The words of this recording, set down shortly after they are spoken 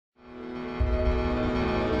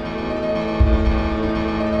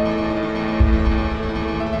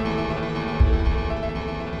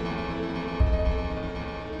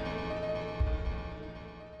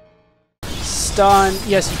stun.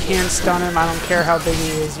 Yes, you can stun him. I don't care how big he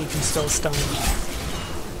is. You can still stun him.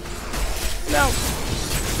 No.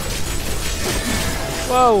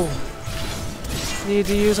 Whoa. Need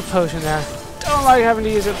to use a potion there. Don't like having to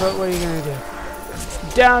use it, but what are you going to do?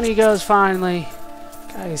 Down he goes finally.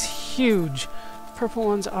 Guy is huge. Purple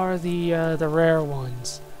ones are the rare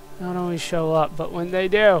ones. They don't always show up, but when they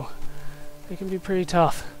do, they can be pretty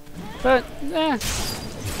tough. But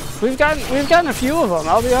we've gotten a few of them.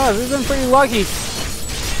 I'll be honest, we've been pretty lucky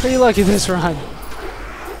this run.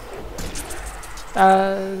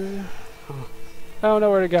 I don't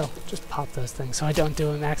know where to go. Just pop those things so I don't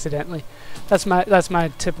do them accidentally. That's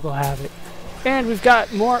my typical habit. And we've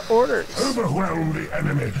got more orders. Overwhelm the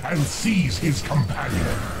enemy and seize his companions.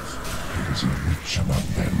 There is a witch among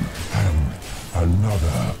them, and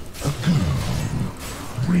another, a girl.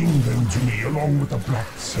 Bring them to me along with the Black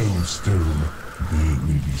Soul Stone. They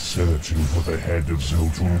will be searching for the head of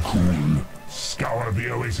Zoltun. Scour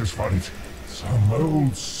the oasis for it. Some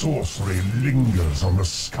old sorcery lingers on the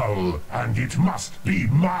skull, and it must be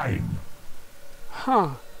mine.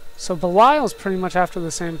 Huh. So Belial's pretty much after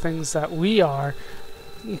the same things that we are,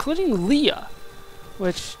 including Leah,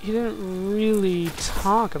 which he didn't really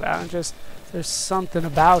talk about. Just there's something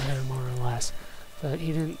about her, more or less, but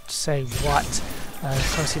he didn't say what.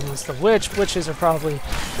 Of course, he wants the witch. Witches are probably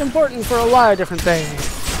important for a lot of different things.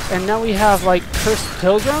 And now we have like cursed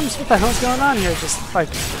pilgrims. What the hell's going on here? Just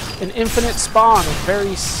like an infinite spawn of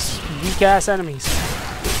very weak-ass enemies.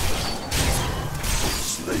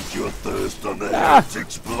 Slake your thirst on the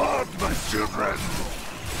heretic's blood, my children.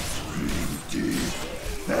 Breathe deep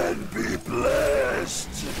and be blessed.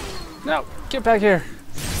 No, get back here.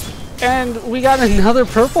 And we got another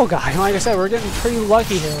purple guy. Like I said, we're getting pretty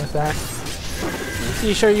lucky here with that.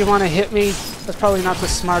 You sure you want to hit me? That's probably not the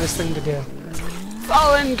smartest thing to do.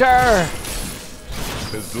 Fallen Cur!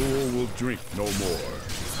 Fazul will drink no more.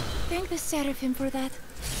 Thank the Seraphim for that.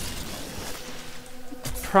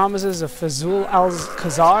 Promises of Fazul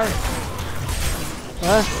al-Khazar?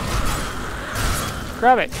 What?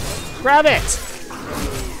 Grab it! Grab it!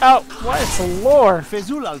 Oh, what's the lore?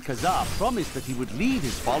 Fazul al-Khazar promised that he would lead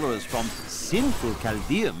his followers from sinful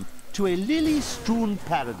Chaldeum to a lily-strewn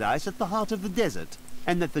paradise at the heart of the desert,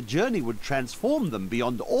 and that the journey would transform them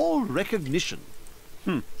beyond all recognition.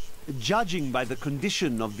 Judging by the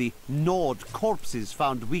condition of the gnawed corpses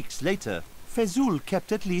found weeks later, Fazul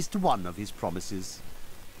kept at least one of his promises.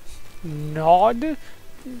 Nod?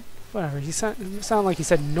 Whatever, he sounded like he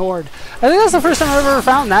said Nord. I think that's the first time I've ever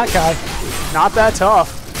found that guy. Not that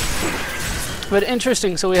tough. But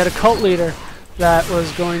interesting, so we had a cult leader that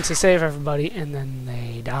was going to save everybody, and then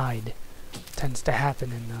they died. Tends to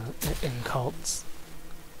happen in cults.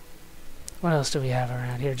 What else do we have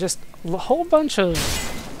around here? Just a whole bunch of...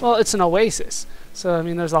 Well, it's an oasis. So, I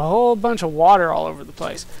mean, there's a whole bunch of water all over the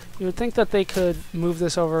place. You would think that they could move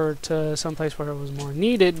this over to some place where it was more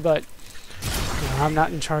needed, but you know, I'm not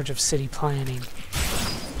in charge of city planning.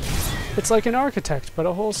 It's like an architect, but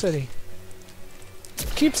a whole city.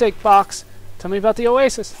 Keepsake box. Tell me about the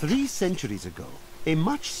oasis. 3 centuries ago, a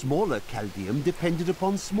much smaller Chaldeum depended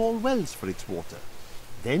upon small wells for its water.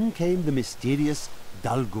 Then came the mysterious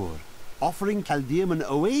Dahlgur, offering Chaldeum an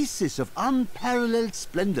oasis of unparalleled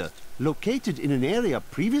splendor, located in an area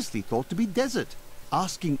previously thought to be desert,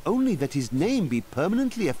 asking only that his name be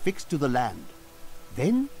permanently affixed to the land.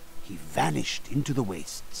 Then he vanished into the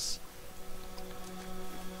wastes.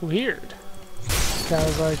 Weird. Guy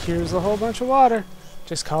was like, here's a whole bunch of water.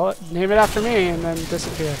 Just call it, name it after me, and then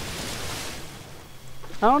disappear.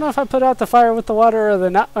 I don't know if I put out the fire with the water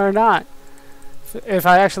or not. If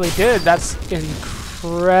I actually did, that's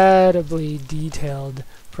incredibly detailed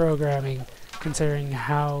programming, considering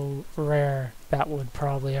how rare that would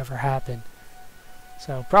probably ever happen.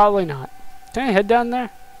 So, probably not. Can I head down there?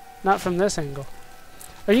 Not from this angle.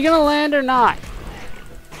 Are you gonna land or not?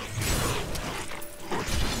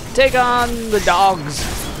 Take on the dogs,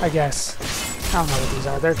 I guess. I don't know what these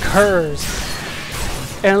are. They're curs.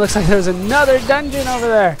 And it looks like there's another dungeon over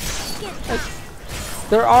there.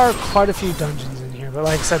 There are quite a few dungeons in here, but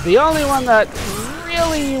like I said, the only one that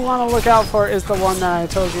really you want to look out for is the one that I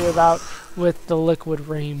told you about with the liquid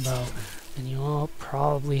rainbow. And you'll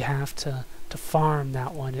probably have to farm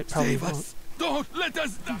that one. It probably won't. Don't let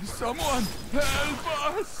us die. Someone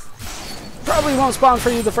help us. Probably won't spawn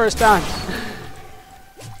for you the first time.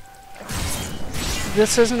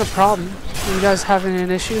 This isn't a problem. Are you guys having an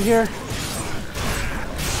issue here?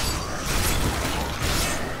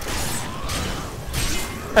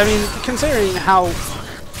 I mean, considering how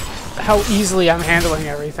how easily I'm handling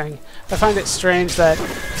everything. I find it strange that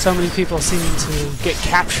so many people seem to get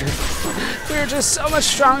captured. We're just so much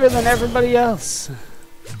stronger than everybody else.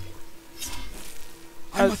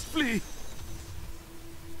 I must flee.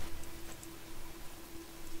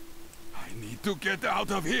 I need to get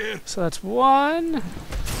out of here. So that's 1,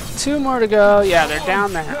 2 more to go. Yeah, they're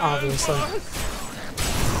down there, obviously.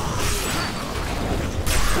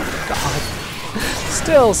 God.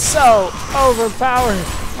 Still so overpowered.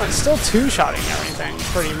 Well, it's still two-shotting everything,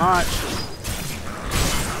 pretty much.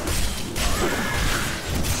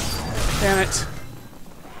 Damn it.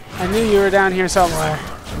 I knew you were down here somewhere.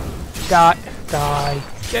 Die.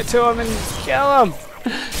 Get to him and kill him.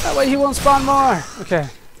 That way he won't spawn more. Okay.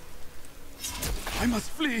 I must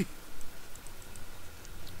flee.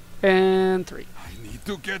 And 3. I need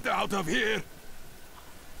to get out of here.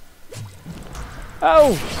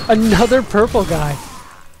 Oh, another purple guy.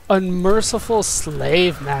 Unmerciful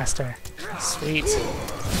slave master. Sweet.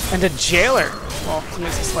 And a jailer. Well, he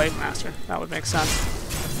is a slave master. That would make sense.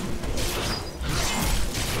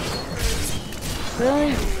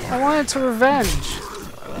 Really? I wanted to revenge.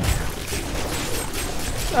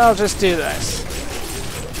 I'll just do this.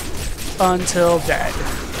 Until dead.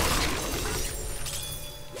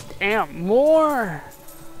 Damn, more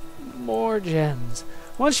gems.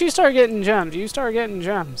 Once you start getting gems,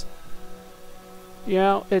 you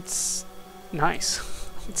know, it's nice.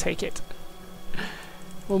 I'll take it.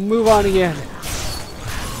 We'll move on again.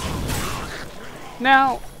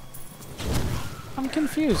 Now, I'm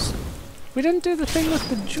confused. We didn't do the thing with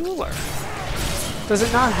the jeweler. Does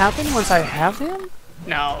it not happen once I have him?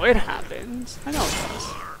 No, it happens. I know it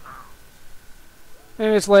does.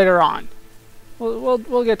 Maybe it's later on.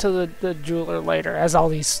 We'll get to the jeweler later, as all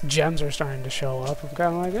these gems are starting to show up. I'm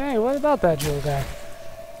kind of like, hey, what about that jeweler guy?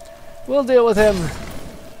 We'll deal with him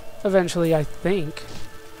eventually, I think.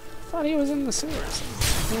 I thought he was in the sewers.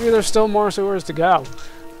 Maybe there's still more sewers to go.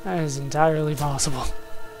 That is entirely possible.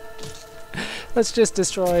 Let's just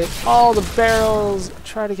destroy all the barrels.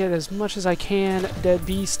 Try to get as much as I can. Dead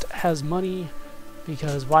Beast has money,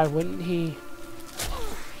 because why wouldn't he?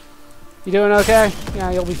 You doing okay? Yeah,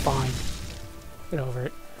 you'll be fine. Get over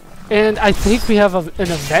it. And I think we have an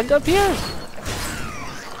event up here?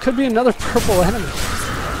 Could be another purple enemy.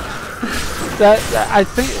 I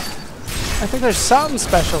think there's something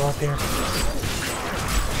special up here.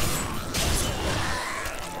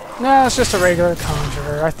 No, it's just a regular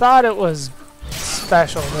conjurer. I thought it was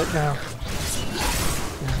special, but no.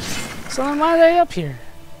 So then why are they up here?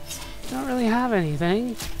 Don't really have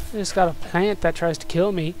anything. They just got a plant that tries to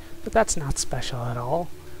kill me, but that's not special at all.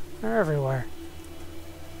 They're everywhere.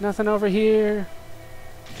 Nothing over here.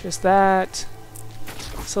 Just that.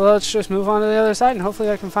 So let's just move on to the other side and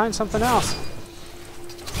hopefully I can find something else.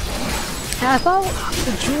 Yeah, I thought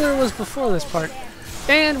the jeweler was before this part.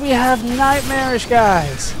 And we have nightmarish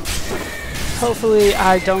guys. Hopefully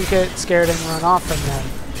I don't get scared and run off from them.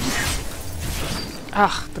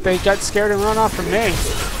 Ah, but they got scared and run off from me.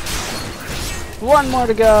 1 more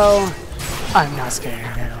to go. I'm not scared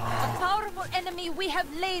at all. A powerful enemy we have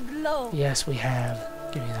laid low. Yes, we have.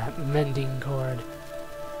 Give me that mending cord.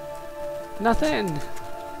 Nothing.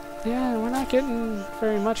 Yeah, we're not getting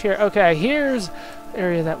very much here. Okay, here's the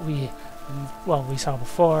area that we saw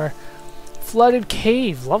before. Flooded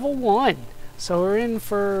cave, level 1. So we're in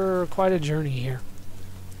for quite a journey here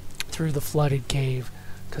through the flooded cave,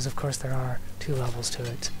 because of course there are 2 levels to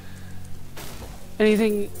it.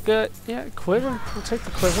 Anything good? Yeah, quiver. I'll take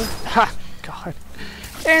the quiver. Ha! God.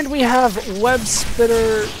 And we have web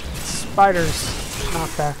spitter spiders.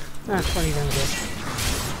 Knockback. 20 damages.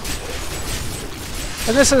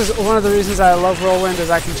 And this is one of the reasons I love Whirlwind, is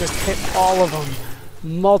I can just hit all of them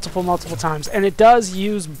multiple times. And it does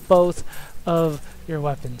use both of your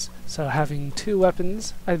weapons. So having 2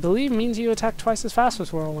 weapons, I believe, means you attack twice as fast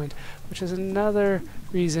with Whirlwind, which is another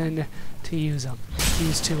reason to use them.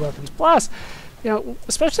 Use 2 weapons. Plus, you know,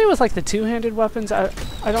 especially with like the 2-handed weapons, I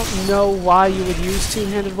don't know why you would use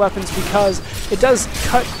 2-handed weapons, because it does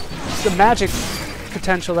cut the magic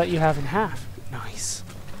potential that you have in half. Nice.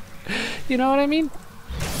 You know what I mean?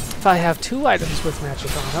 If I have 2 items with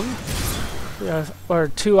magic on them, or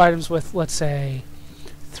 2 items with, let's say,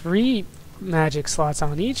 3 magic slots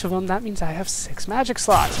on each of them, that means I have 6 magic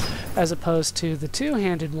slots, as opposed to the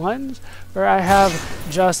 2-handed ones where I have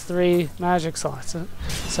just 3 magic slots.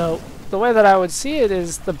 So the way that I would see it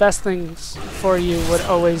is the best things for you would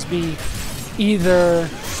always be either,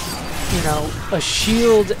 you know, a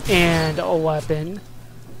shield and a weapon,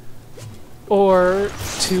 or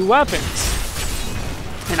 2 weapons.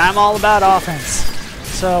 And I'm all about offense.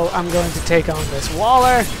 So I'm going to take on this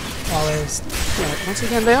Waller. Waller's Yeah, once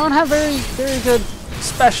again, they don't have very good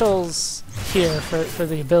specials here for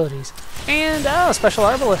the abilities. And, special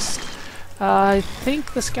arbalist. I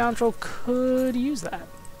think the scoundrel could use that.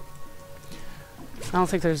 I don't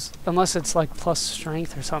think there's, unless it's like plus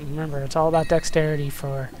strength or something. Remember, it's all about dexterity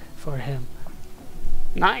for him.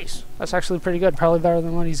 Nice. That's actually pretty good. Probably better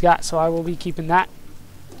than what he's got. So I will be keeping that.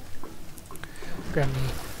 Grab me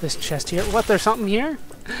this chest here. What? There's something here?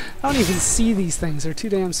 I don't even see these things. They're too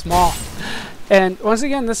damn small. And once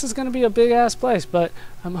again, this is going to be a big ass place, but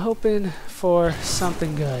I'm hoping for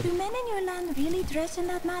something good. Do men in your land really dress in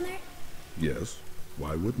that manner? Yes.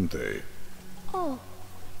 Why wouldn't they? Oh,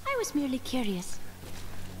 I was merely curious.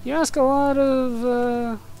 You ask a lot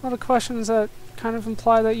of questions that kind of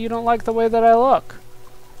imply that you don't like the way that I look.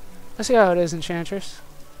 I see how it is, Enchantress.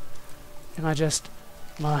 Am I just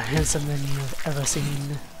more handsome than you've ever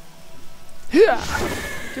seen? Yeah!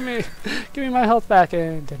 Give me my health back,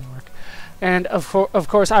 and it didn't work. And of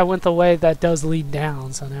course, I went the way that does lead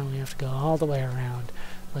down, so now we have to go all the way around,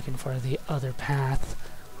 looking for the other path.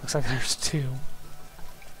 Looks like there's two.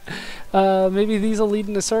 Maybe these will lead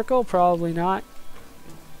in a circle. Probably not.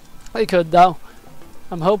 They could, though.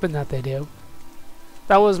 I'm hoping that they do.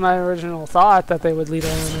 That was my original thought, that they would lead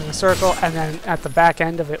around in a circle, and then at the back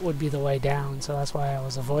end of it would be the way down, so that's why I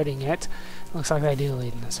was avoiding it. Looks like they do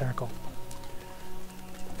lead in a circle.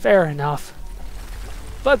 Fair enough.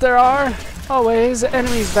 But there are always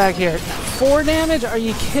enemies back here. 4 damage? Are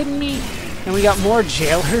you kidding me? And we got more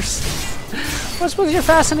jailers? What's with your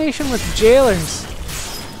fascination with jailers?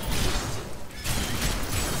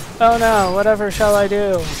 Oh no, whatever shall I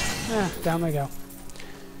do? Down they go.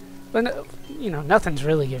 But, you know, nothing's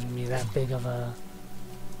really giving me that big of a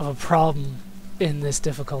problem in this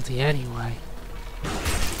difficulty anyway.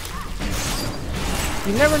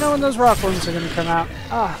 You never know when those rock worms are going to come out.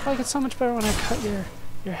 Ah, I like it so much better when I cut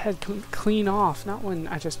your head clean off, not when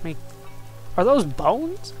I just make... Are those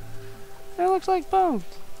bones? They look like bones.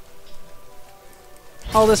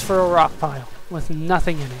 All this for a rock pile with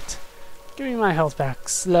nothing in it. Give me my health back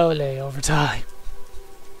slowly over time.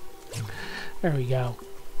 There we go.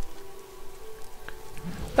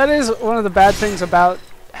 That is one of the bad things about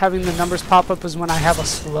having the numbers pop up, is when I have a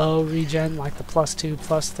slow regen, like the +2,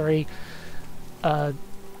 +3.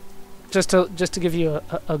 Just to give you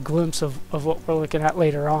a glimpse of what we're looking at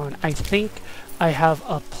later on, I think I have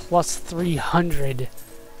a +300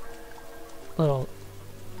 little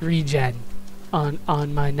regen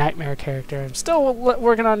on my Nightmare character. I'm still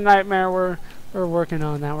working on Nightmare. We're working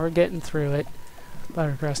on that. We're getting through it.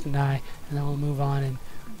 Buttercrust and I, and then we'll move on. And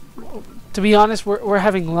to be honest, we're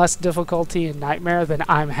having less difficulty in Nightmare than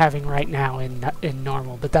I'm having right now in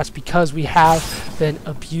normal. But that's because we have been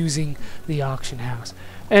abusing the auction house.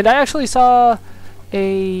 And I actually saw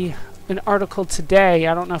an article today.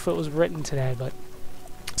 I don't know if it was written today, but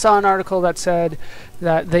saw an article that said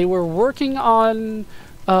that they were working on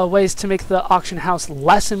ways to make the auction house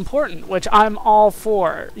less important, which I'm all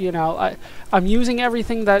for. You know, I'm using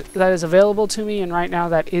everything that is available to me, and right now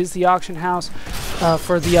that is the auction house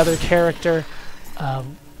for the other character.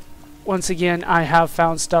 Once again, I have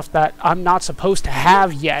found stuff that I'm not supposed to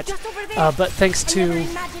have yet, but thanks to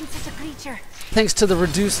the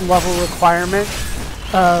reduced level requirement,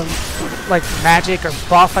 like magic or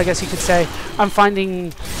buff, I guess you could say, I'm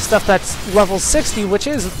finding stuff that's level 60, which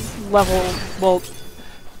is level, well,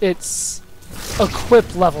 it's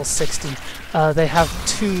equip level 60. They have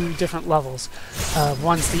 2 different levels.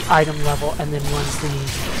 One's the item level, and then one's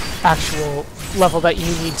the actual level that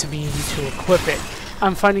you need to be to equip it.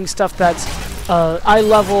 I'm finding stuff that's eye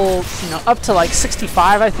level, you know, up to like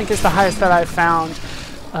 65, I think is the highest that I've found,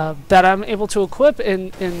 that I'm able to equip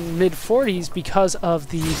in mid 40s because of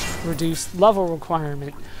the reduced level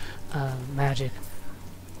requirement magic.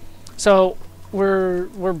 So we're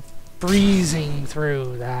breezing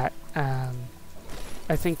through that.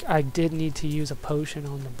 I think I did need to use a potion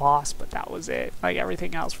on the boss, but that was it. Like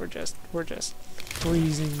everything else, we're just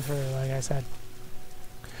breezing through, like I said.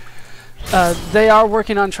 They are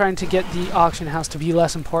working on trying to get the auction house to be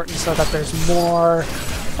less important, so that there's more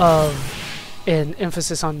of an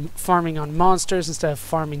emphasis on farming on monsters instead of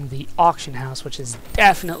farming the auction house, which is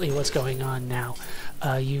definitely what's going on now.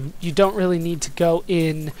 You don't really need to go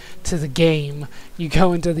in to the game. You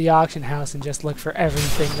go into the auction house and just look for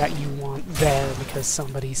everything that you want there because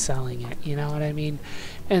somebody's selling it. You know what I mean?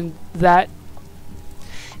 And that,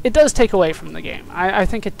 it does take away from the game. I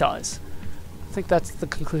think it does. I think that's the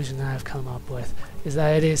conclusion that I've come up with, is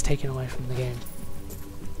that it is taken away from the game.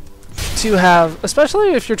 To have,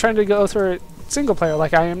 especially if you're trying to go through it single player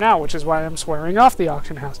like I am now, which is why I'm swearing off the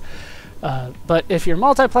auction house. But if you're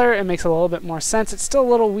multiplayer, it makes a little bit more sense. It's still a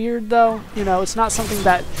little weird, though. You know, it's not something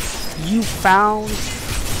that you found.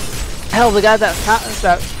 Hell, the guy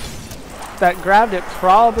that grabbed it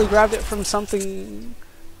probably grabbed it from something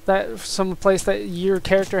some place that your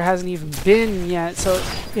character hasn't even been yet. So,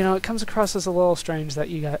 you know, it comes across as a little strange that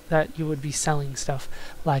you would be selling stuff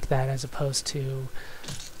like that, as opposed to,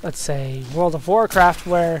 let's say, World of Warcraft,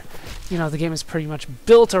 where, you know, the game is pretty much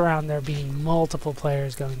built around there being multiple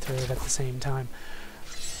players going through it at the same time.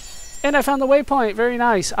 And I found the waypoint. Very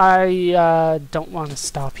nice. I don't want to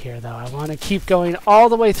stop here, though. I want to keep going all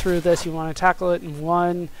the way through this. You want to tackle it in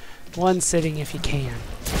one sitting if you can.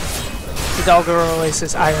 The Dahlgur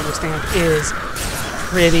Oasis, I understand, is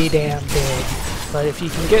pretty damn big. But if you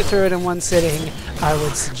can get through it in one sitting, I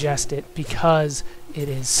would suggest it, because it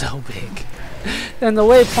is so big. And the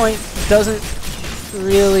waypoint doesn't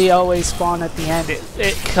really always spawn at the end.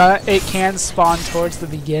 It can spawn towards the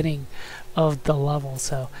beginning of the level.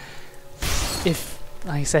 So, if,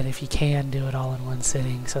 like I said, if you can do it all in one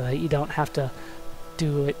sitting, so that you don't have to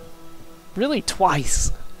do it really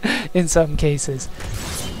twice in some cases.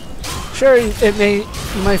 Sure, you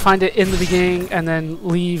might find it in the beginning and then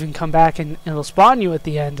leave and come back and it'll spawn you at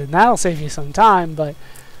the end, and that'll save you some time, but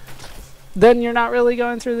then you're not really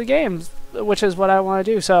going through the game, which is what I want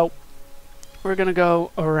to do. So we're going to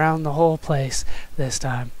go around the whole place this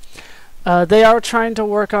time. They are trying to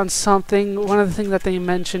work on something. One of the things that they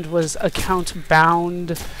mentioned was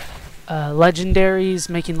account-bound legendaries,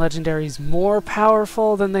 making legendaries more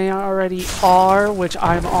powerful than they already are, which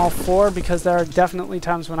I'm all for, because there are definitely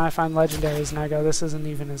times when I find legendaries and I go, this isn't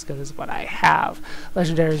even as good as what I have.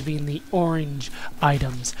 Legendaries being the orange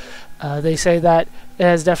items. They say that it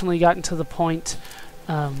has definitely gotten to the point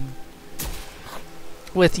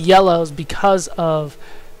with yellows, because of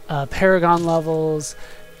Paragon levels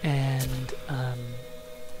and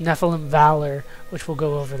Nephilim Valor, which we'll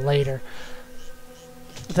go over later,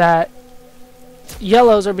 that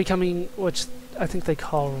yellows are becoming, which I think they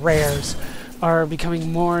call rares, are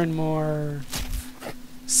becoming more and more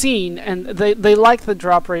seen, and they like the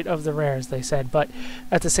drop rate of the rares, they said, but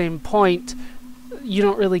at the same point, you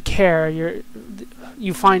don't really care.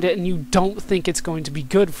 You find it and you don't think it's going to be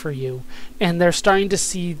good for you, and they're starting to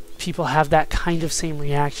see people have that kind of same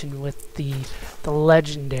reaction with the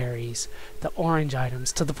legendaries, the orange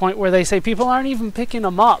items, to the point where they say people aren't even picking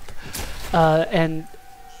them up. And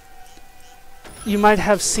you might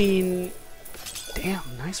have seen... Damn,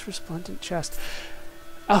 nice resplendent chest.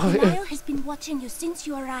 Oh, Belial has been watching you since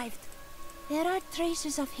you arrived. There are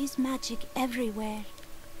traces of his magic everywhere.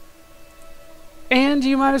 And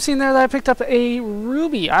you might have seen there that I picked up a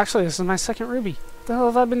ruby. Actually, this is my second ruby. What the hell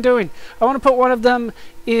have I been doing? I want to put one of them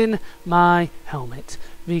in my helmet,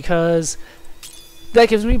 because that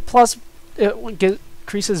gives me plus... It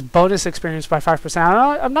increases bonus experience by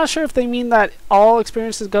 5%. I'm not sure if they mean that all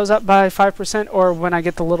experiences goes up by 5%, or when I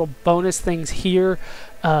get the little bonus things here,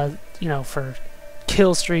 you know, for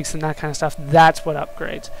kill streaks and that kind of stuff, that's what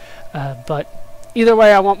upgrades. But either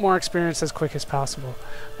way, I want more experience as quick as possible,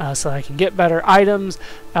 so I can get better items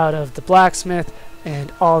out of the blacksmith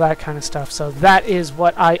and all that kind of stuff. So that is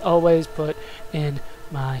what I always put in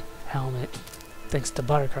my helmet. Thanks to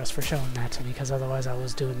Buttercrust for showing that to me, because otherwise I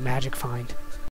was doing magic find.